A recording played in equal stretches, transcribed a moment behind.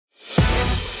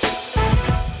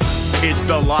It's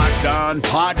the Locked On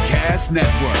Podcast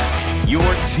Network, your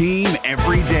team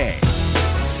every day.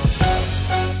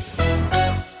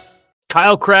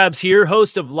 Kyle Krabs here,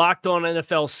 host of Locked On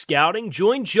NFL Scouting.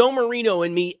 Join Joe Marino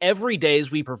and me every day as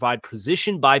we provide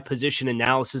position-by-position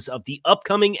analysis of the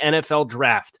upcoming NFL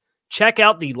Draft. Check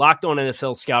out the Locked On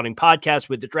NFL Scouting podcast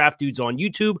with the Draft Dudes on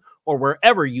YouTube or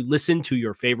wherever you listen to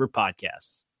your favorite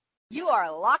podcasts. You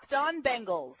are Locked On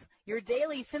Bengals, your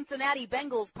daily Cincinnati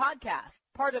Bengals podcast,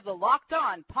 part of the Locked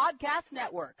On Podcast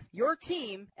Network, your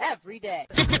team every day.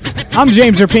 I'm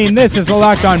James Rapine. This is the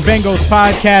Locked On Bengals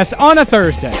podcast on a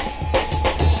Thursday.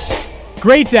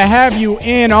 Great to have you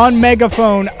in on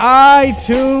Megaphone,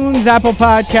 iTunes, Apple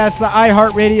Podcasts, the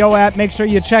iHeartRadio app. Make sure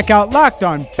you check out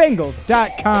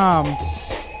LockedOnBengals.com.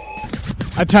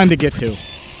 A ton to get to,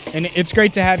 and it's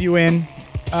great to have you in.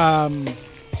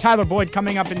 Tyler Boyd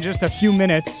coming up in just a few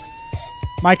minutes.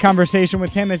 My conversation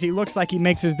with him as he looks like he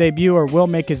makes his debut or will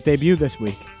make his debut this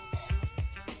week.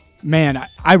 Man,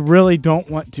 I really don't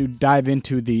want to dive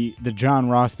into the John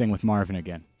Ross thing with Marvin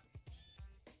again.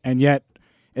 And yet,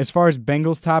 as far as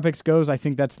Bengals topics goes, I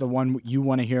think that's the one you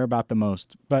want to hear about the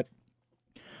most. But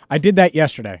I did that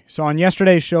yesterday. So on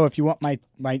yesterday's show, if you want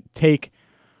my take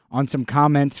on some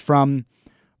comments from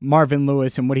Marvin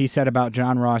Lewis and what he said about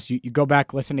John Ross, you go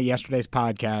back, listen to yesterday's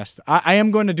podcast. I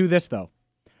am going to do this, though.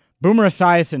 Boomer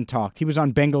Esiason talked. He was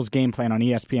on Bengals Game Plan on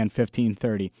ESPN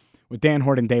 1530 with Dan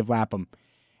Hort and Dave Lapham.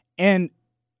 And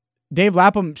Dave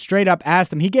Lapham straight up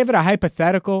asked him, he gave it a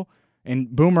hypothetical, and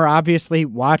Boomer obviously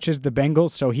watches the Bengals,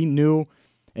 so he knew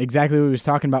exactly what he was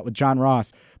talking about with John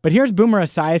Ross. But here's Boomer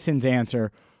Esiason's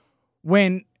answer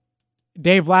when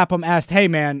Dave Lapham asked, hey,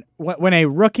 man, when a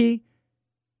rookie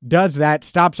does that,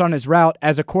 stops on his route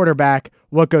as a quarterback,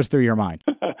 what goes through your mind?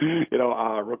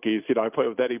 Rookies, I played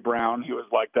with Eddie Brown. He was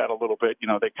like that a little bit.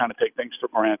 They kind of take things for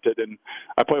granted. And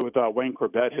I played with Wayne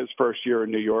Corbett his first year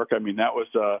in New York. I mean, that was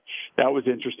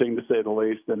interesting to say the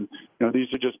least. And, these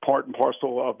are just part and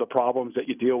parcel of the problems that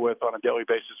you deal with on a daily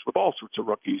basis with all sorts of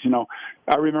rookies.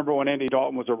 I remember when Andy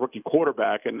Dalton was a rookie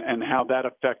quarterback and how that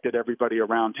affected everybody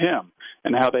around him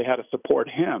and how they had to support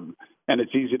him. And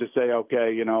it's easy to say,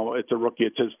 okay, it's a rookie,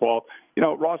 it's his fault.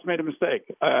 Ross made a mistake.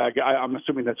 I'm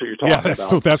assuming that's what you're talking about.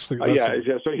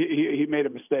 So he made a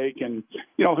mistake, and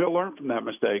he'll learn from that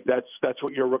mistake. That's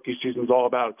what your rookie season's all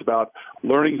about. It's about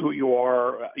learning who you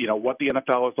are, what the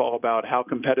NFL is all about, how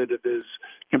competitive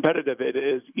it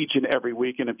is each and every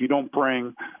week. And if you don't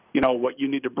bring, what you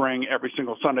need to bring every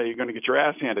single Sunday, you're going to get your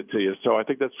ass handed to you. So I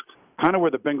think that's kind of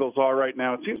where the Bengals are right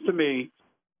now. It seems to me,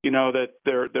 that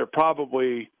they're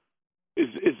probably.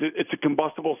 It's a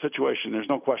combustible situation. There's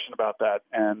no question about that.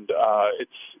 And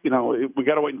we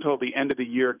got to wait until the end of the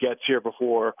year gets here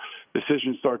before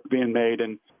decisions start being made.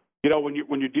 And, when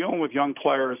you're dealing with young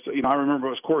players, I remember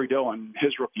it was Corey Dillon,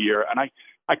 his rookie year. And I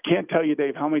can't tell you,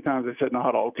 Dave, how many times I said in the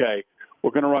huddle, okay,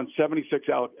 we're going to run 76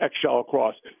 XL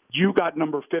across. You got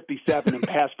number 57 in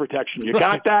pass protection. You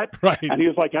got that? Right. And he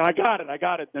was like, I got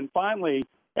it. Then finally,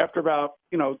 after about,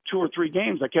 2 or 3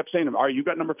 games, I kept saying to him, all right, you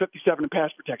got number 57 in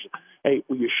pass protection. Hey,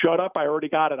 will you shut up? I already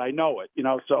got it. I know it.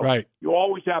 So right. You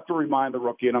always have to remind the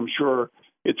rookie, and I'm sure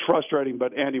it's frustrating,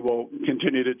 but Andy will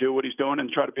continue to do what he's doing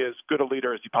and try to be as good a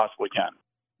leader as he possibly can.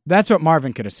 That's what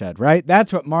Marvin could have said, right?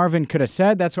 That's what Marvin could have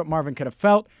said. That's what Marvin could have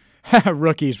felt.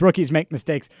 Rookies make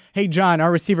mistakes. Hey, John,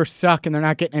 our receivers suck and they're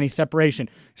not getting any separation.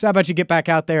 So how about you get back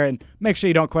out there and make sure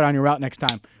you don't quit on your route next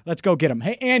time. Let's go get them.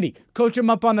 Hey, Andy, coach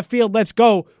him up on the field. Let's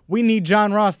go. We need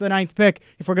John Ross, the 9th pick,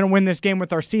 if we're going to win this game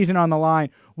with our season on the line.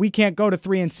 We can't go to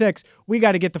 3-6. We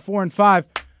got to get to 4-5.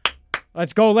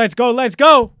 Let's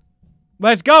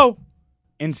go.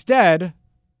 Instead,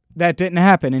 that didn't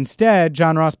happen. Instead,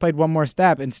 John Ross played one more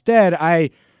snap. Instead, I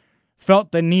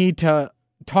felt the need to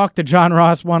talk to John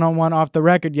Ross one-on-one off the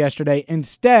record yesterday.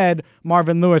 Instead,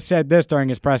 Marvin Lewis said this during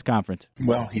his press conference.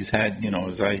 Well, he's had,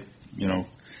 as I,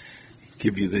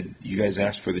 give you you guys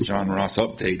ask for the John Ross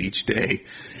update each day.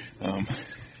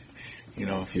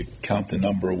 If you count the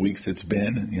number of weeks it's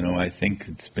been, I think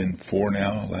it's been 4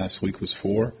 now. Last week was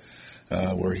 4,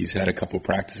 where he's had a couple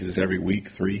practices every week,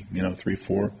 3,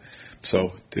 4.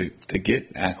 So to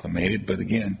get acclimated. But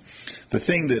again, the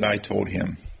thing that I told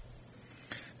him,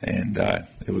 and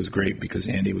it was great because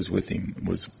Andy was with him,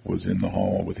 was in the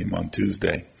hall with him on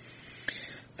Tuesday,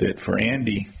 that for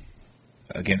Andy,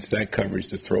 against that coverage,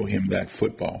 to throw him that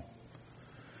football,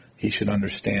 he should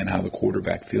understand how the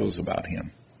quarterback feels about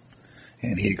him.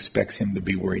 And he expects him to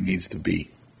be where he needs to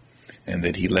be. And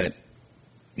that he let,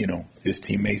 his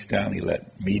teammates down, he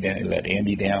let me down, he let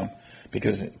Andy down,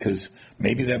 because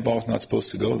maybe that ball's not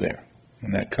supposed to go there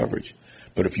in that coverage.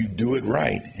 But if you do it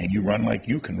right and you run like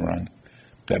you can run,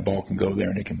 that ball can go there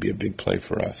and it can be a big play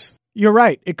for us. You're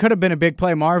right. It could have been a big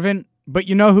play, Marvin. But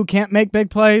you know who can't make big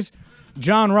plays?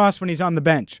 John Ross when he's on the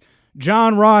bench.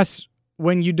 John Ross,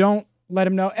 when you don't let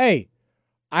him know, hey,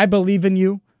 I believe in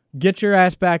you. Get your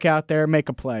ass back out there, make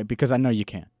a play, because I know you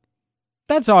can.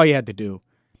 That's all you had to do.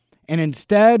 And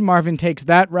instead, Marvin takes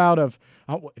that route of,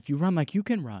 oh, if you run like you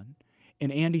can run,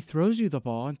 and Andy throws you the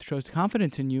ball and shows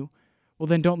confidence in you, well,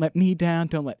 then don't let me down,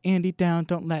 don't let Andy down,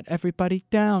 don't let everybody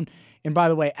down. And by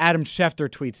the way, Adam Schefter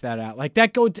tweets that out. Like,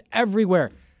 that goes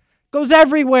everywhere. Goes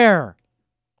everywhere.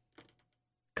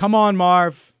 Come on,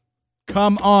 Marv.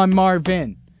 Come on,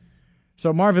 Marvin.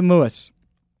 So to Lewis,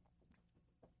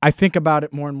 I think about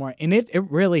it more and more, and it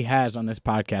really has on this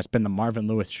podcast been the Marvin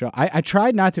Lewis show. I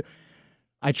tried not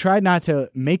to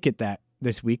make it that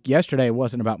this week. Yesterday it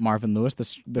wasn't about Marvin Lewis,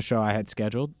 the show I had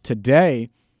scheduled. Today,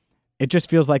 it just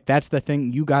feels like that's the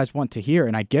thing you guys want to hear,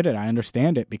 and I get it. I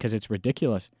understand it because it's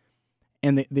ridiculous.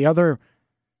 And the other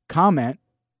comment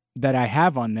that I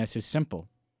have on this is simple.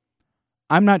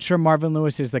 I'm not sure Marvin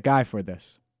Lewis is the guy for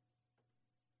this.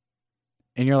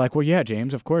 And you're like, well, yeah,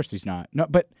 James, of course he's not. No,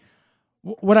 but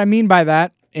what I mean by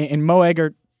that, and Mo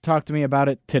Egger talked to me about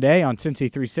it today on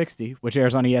Cincy 360, which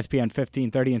airs on ESPN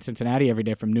 1530 in Cincinnati every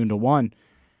day from noon to 1.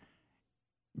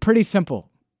 Pretty simple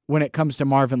when it comes to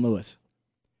Marvin Lewis.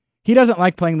 He doesn't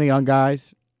like playing the young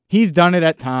guys. He's done it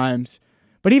at times.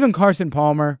 But even Carson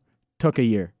Palmer took a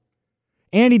year.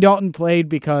 Andy Dalton played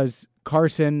because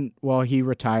Carson, well, he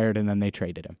retired and then they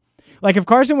traded him. Like if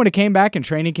Carson would have came back in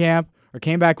training camp or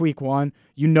came back week 1,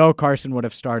 you know Carson would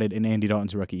have started in Andy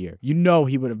Dalton's rookie year. You know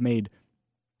he would have made,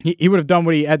 he would have done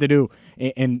what he had to do,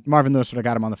 and Marvin Lewis would have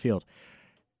got him on the field.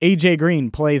 A.J.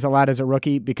 Green plays a lot as a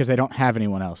rookie because they don't have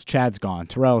anyone else. Chad's gone.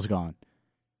 Terrell's gone.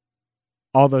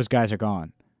 All those guys are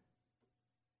gone.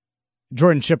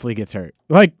 Jordan Shipley gets hurt.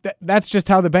 Like, that's just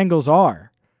how the Bengals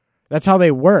are. That's how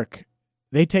they work.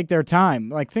 They take their time.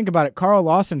 Like, think about it. Carl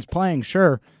Lawson's playing,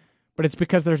 sure, but it's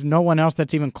because there's no one else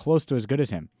that's even close to as good as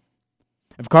him.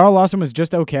 If Carl Lawson was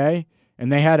just okay,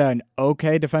 and they had an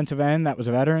okay defensive end that was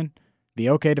a veteran, the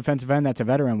okay defensive end that's a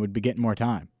veteran would be getting more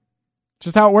time. It's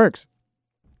just how it works.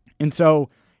 And so,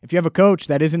 if you have a coach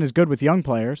that isn't as good with young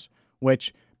players,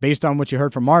 which, based on what you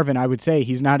heard from Marvin, I would say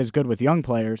he's not as good with young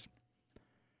players,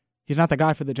 he's not the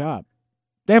guy for the job.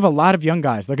 They have a lot of young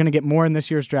guys. They're going to get more in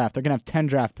this year's draft. They're going to have 10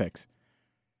 draft picks.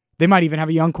 They might even have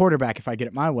a young quarterback if I get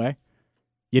it my way.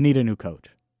 You need a new coach.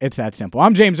 It's that simple.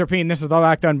 I'm James Rapien. This is the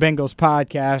Locked On Bengals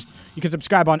podcast. You can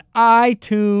subscribe on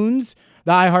iTunes,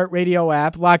 the iHeartRadio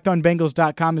app.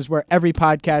 LockedOnBengals.com is where every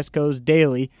podcast goes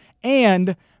daily.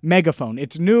 And Megaphone.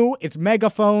 It's new. It's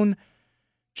Megaphone.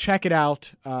 Check it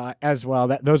out as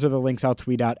well. Those are the links I'll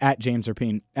tweet out at James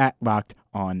Rapien at Locked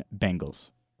On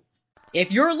Bengals. If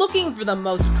you're looking for the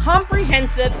most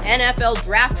comprehensive NFL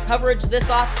draft coverage this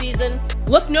offseason,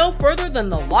 look no further than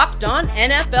the Locked On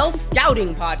NFL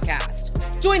Scouting Podcast.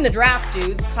 Join the draft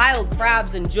dudes, Kyle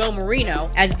Krabs and Joe Marino,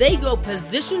 as they go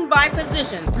position by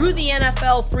position through the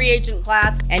NFL free agent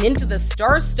class and into the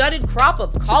star-studded crop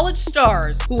of college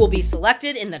stars who will be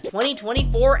selected in the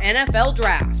 2024 NFL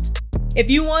Draft. If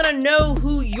you want to know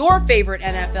who your favorite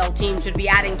NFL team should be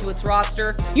adding to its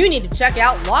roster, you need to check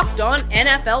out Locked On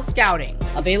NFL Scouting,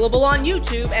 available on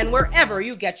YouTube and wherever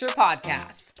you get your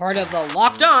podcasts. Part of the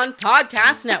Locked On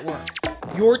Podcast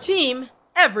Network, your team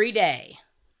every day.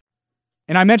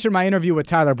 And I mentioned my interview with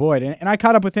Tyler Boyd, and I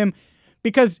caught up with him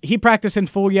because he practiced in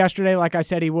full yesterday like I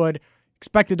said he would,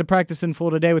 expected to practice in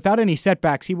full today. Without any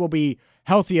setbacks, he will be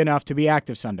healthy enough to be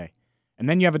active Sunday. And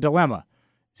then you have a dilemma.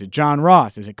 Is it John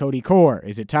Ross? Is it Cody Core?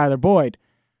 Is it Tyler Boyd?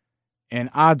 And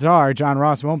odds are John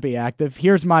Ross won't be active.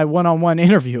 Here's my one-on-one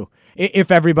interview.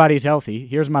 If everybody's healthy,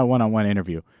 here's my one-on-one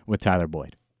interview with Tyler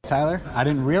Boyd. Tyler, I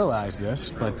didn't realize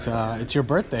this, but it's your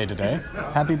birthday today.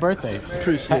 Happy birthday.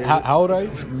 Appreciate it. How old are you?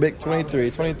 Big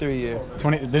 23 year.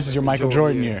 20. This is your Michael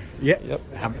Jordan year. Yeah.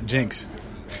 Yep. Jinx.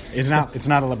 It's not a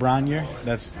LeBron year.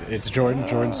 It's Jordan.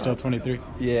 Jordan's still 23.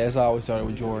 Yeah, it's always started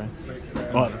with Jordan.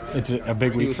 Well, it's a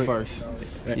big week he was for first.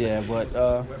 Yeah, but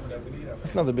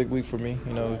it's another big week for me.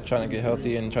 You know, trying to get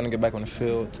healthy and trying to get back on the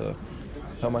field to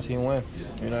help my team win.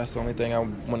 You know, that's the only thing I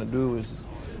want to do is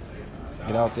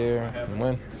get out there and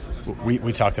win.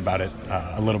 We talked about it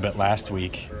a little bit last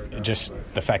week, just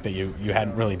the fact that you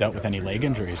hadn't really dealt with any leg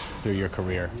injuries through your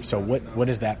career. So what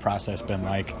has that process been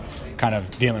like, kind of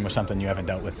dealing with something you haven't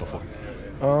dealt with before?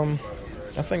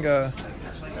 I think I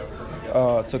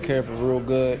took care of it real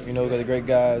good. You know, got the great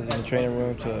guys in the training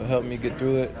room to help me get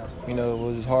through it. You know, it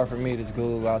was just hard for me to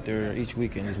go out there each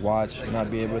week and just watch and not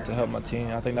be able to help my team.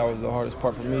 I think that was the hardest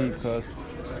part for me because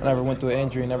I never went through an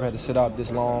injury, never had to sit out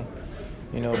this long.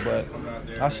 but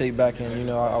I'll shake back and,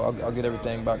 I'll get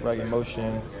everything back in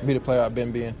motion, be the player I've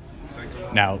been being.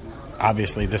 Now,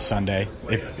 obviously, this Sunday,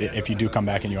 if you do come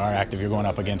back and you are active, you're going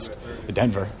up against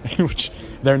Denver, which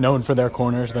they're known for their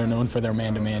corners. They're known for their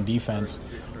man-to-man defense.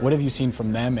 What have you seen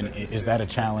from them, and is that a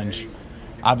challenge?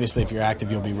 Obviously, if you're active,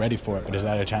 you'll be ready for it, but is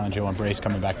that a challenge you'll embrace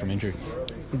coming back from injury?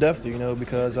 Definitely,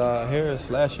 because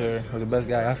Harris last year was the best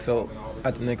guy I felt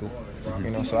at the nickel.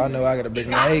 So I know I got to bring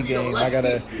my A game. I got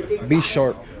to be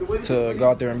sharp to go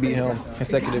out there and beat him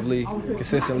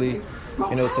consistently,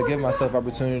 to give myself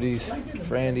opportunities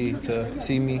for Andy to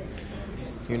see me,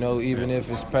 even if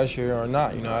it's pressure or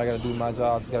not. I got to do my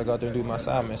job. I just got to go out there and do my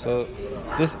assignment. So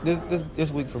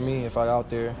this week for me, if I go out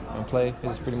there and play,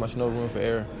 there's pretty much no room for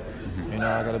error.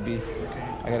 I got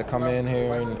to come in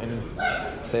here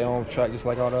and stay on track just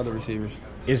like all the other receivers.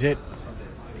 Is it,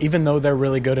 even though they're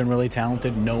really good and really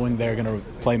talented, knowing they're going to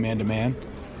play man-to-man,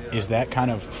 is that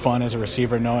kind of fun as a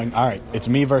receiver, knowing, all right, it's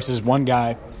me versus one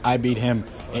guy, I beat him,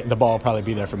 the ball will probably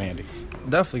be there from Andy?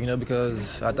 Definitely,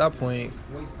 because at that point,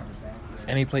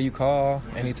 any play you call,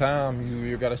 anytime,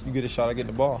 you get a shot at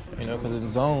getting the ball, because in the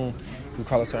zone, you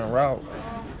call a certain route,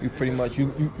 you pretty much, you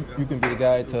can be the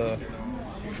guy to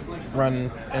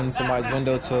run in somebody's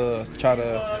window to try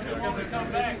to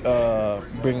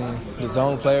bring the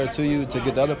zone player to you to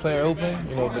get the other player open,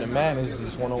 but a man is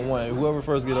just one-on-one. Whoever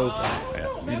first get open,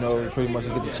 pretty much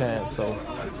get the chance. So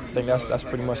I think that's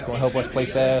pretty much going to help us play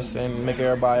fast and make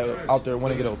everybody out there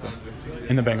want to get open.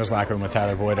 In the Bengals locker room with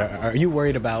Tyler Boyd, are you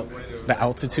worried about the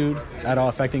altitude at all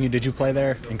affecting you? Did you play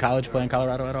there in college, play in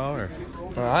Colorado at all? Or?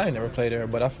 I ain't never played there,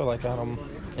 but I feel like I'm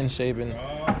in shape and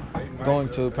going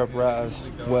to preparize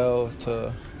well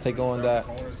to take on that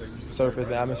surface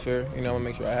and atmosphere. I'm going to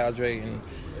make sure I hydrate and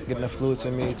get enough fluids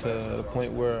in me to the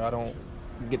point where I don't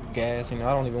get gas. I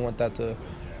don't even want that to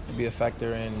be a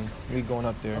factor in me going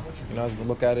up there. I just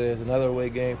look at it as another away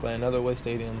game, playing another away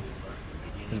stadium,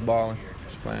 just balling,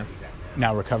 just playing.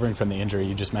 Now, recovering from the injury,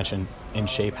 you just mentioned in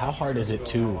shape. How hard is it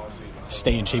to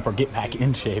stay in shape or get back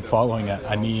in shape following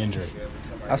a knee injury?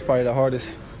 That's probably the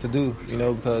hardest to do,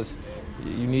 because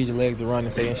you need your legs to run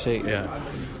and stay in shape.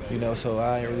 Yeah. So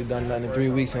I ain't really done nothing in 3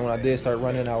 weeks, and when I did start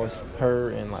running, I was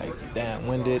hurt and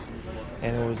winded,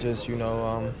 and it was just,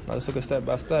 I just took it step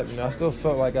by step. I still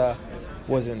felt like I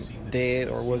wasn't dead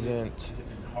or wasn't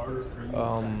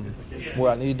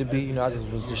where I needed to be. I just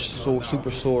was just so super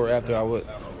sore after I would,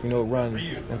 run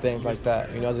and things like that.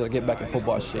 I was going to get back in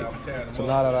football shape. So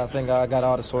now that I think I got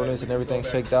all the soreness and everything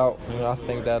shaked out, I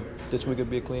think that this week would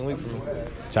be a clean week for me.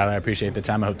 Tyler, I appreciate the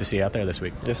time. I hope to see you out there this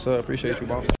week. Yes, sir. Appreciate you,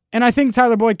 boss. And I think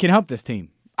Tyler Boyd can help this team.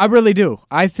 I really do.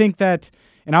 I think that,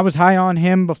 and I was high on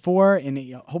him before, and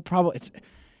he'll probably,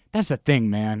 that's the thing,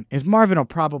 man, is Marvin will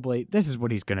probably, this is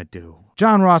what he's going to do.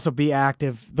 John Ross will be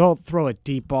active. They'll throw a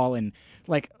deep ball, and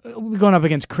we're going up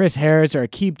against Chris Harris or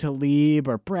Aqib Talib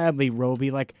or Bradley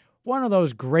Roby, one of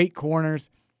those great corners,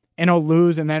 and he'll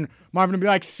lose, and then Marvin will be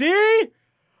like, see?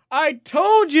 I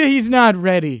told you he's not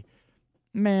ready.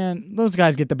 Man, those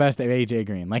guys get the best of A.J.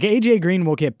 Green. A.J. Green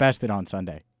will get bested on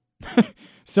Sunday.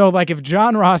 So, if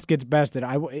John Ross gets bested,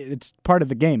 it's part of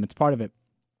the game. It's part of it.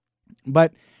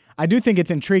 But I do think it's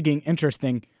intriguing,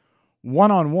 interesting,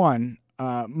 one-on-one.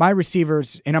 My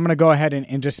receivers, and I'm going to go ahead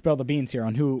and just spill the beans here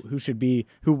on who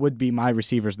would be my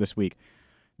receivers this week.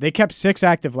 They kept 6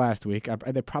 active last week.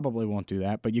 They probably won't do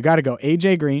that, but you got to go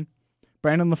A.J. Green,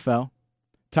 Brandon LaFell,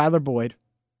 Tyler Boyd,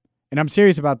 and I'm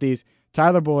serious about these,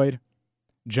 Tyler Boyd,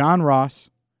 John Ross,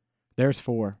 there's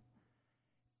 4.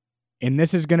 And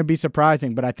this is going to be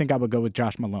surprising, but I think I would go with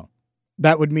Josh Malone.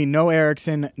 That would mean no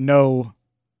Erickson, no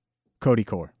Cody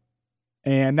Core.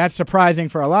 And that's surprising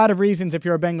for a lot of reasons if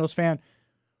you're a Bengals fan,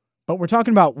 but we're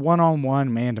talking about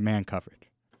one-on-one, man-to-man coverage.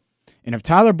 And if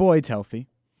Tyler Boyd's healthy,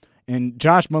 and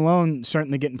Josh Malone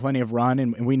certainly getting plenty of run,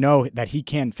 and we know that he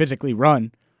can physically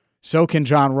run, so can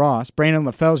John Ross. Brandon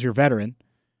LaFell's your veteran.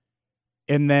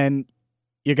 And then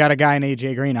you got a guy in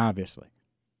A.J. Green, obviously.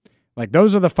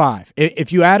 Those are the 5.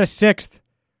 If you add a 6th,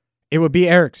 it would be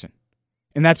Erickson.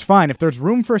 And that's fine. If there's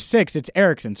room for 6, it's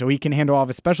Erickson, so he can handle all of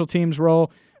his special teams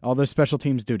role, all those special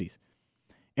teams duties.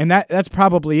 And that's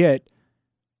probably it.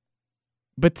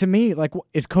 But to me,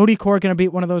 is Cody Core going to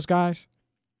beat one of those guys?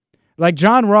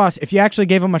 John Ross, if you actually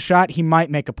gave him a shot, he might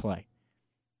make a play.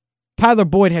 Tyler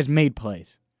Boyd has made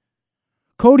plays.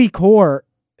 Cody Core,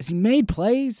 has he made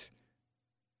plays?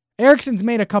 Erickson's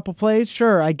made a couple plays.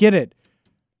 Sure, I get it.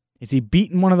 Is he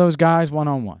beating one of those guys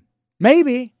one-on-one?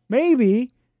 Maybe.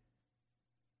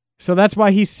 So that's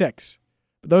why he's 6.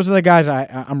 But those are the guys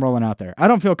I'm rolling out there. I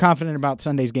don't feel confident about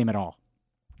Sunday's game at all.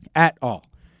 At all.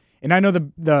 And I know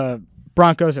the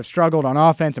Broncos have struggled on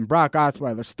offense and Brock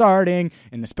Osweiler starting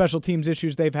and the special teams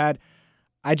issues they've had.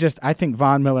 I think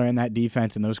Von Miller and that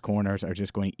defense and those corners are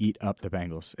just going to eat up the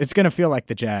Bengals. It's going to feel like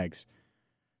the Jags.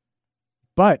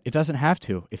 But it doesn't have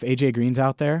to. If A.J. Green's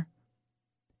out there,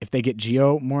 if they get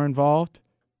Gio more involved,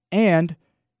 and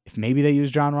if maybe they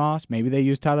use John Ross, maybe they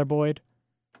use Tyler Boyd.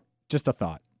 Just a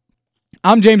thought.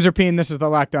 I'm James Rapien. This is the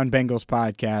Locked On Bengals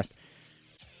podcast.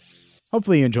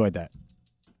 Hopefully you enjoyed that.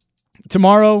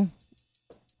 Tomorrow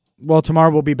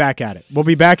we'll be back at it. We'll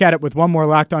be back at it with one more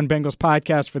Locked On Bengals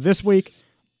podcast for this week.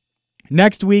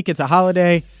 Next week, it's a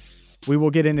holiday. We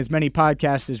will get in as many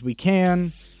podcasts as we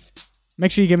can.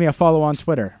 Make sure you give me a follow on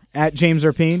Twitter, at James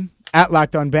Rapien, at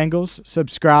Locked On Bengals.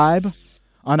 Subscribe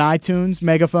on iTunes,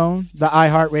 Megaphone, the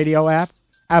iHeartRadio app,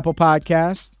 Apple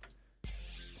Podcasts.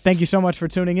 Thank you so much for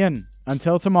tuning in.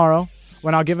 Until tomorrow,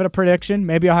 when I'll give it a prediction,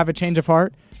 maybe I'll have a change of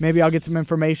heart. Maybe I'll get some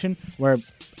information where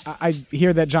I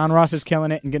hear that John Ross is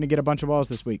killing it and going to get a bunch of balls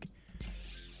this week.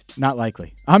 Not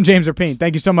likely. I'm James Rapien.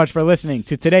 Thank you so much for listening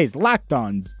to today's Locked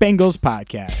On Bengals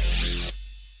podcast.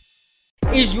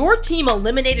 Is your team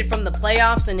eliminated from the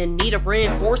playoffs and in need of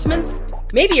reinforcements?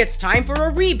 Maybe it's time for a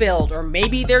rebuild, or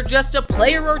maybe they're just a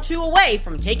player or two away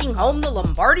from taking home the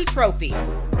Lombardi Trophy.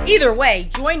 Either way,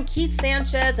 join Keith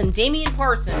Sanchez and Damian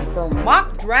Parson for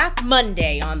Mock Draft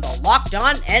Monday on the Locked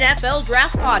On NFL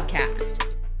Draft Podcast.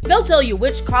 They'll tell you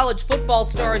which college football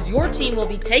stars your team will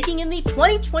be taking in the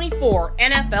 2024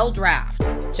 NFL Draft.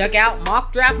 Check out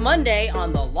Mock Draft Monday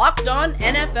on the Locked On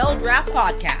NFL Draft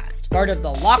Podcast, part of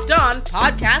the Locked On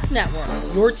Podcast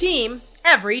Network, your team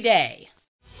every day.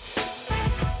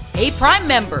 Hey, Prime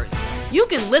members, you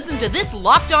can listen to this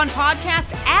Locked On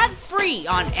podcast ad-free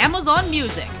on Amazon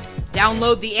Music.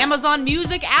 Download the Amazon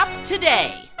Music app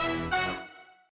today.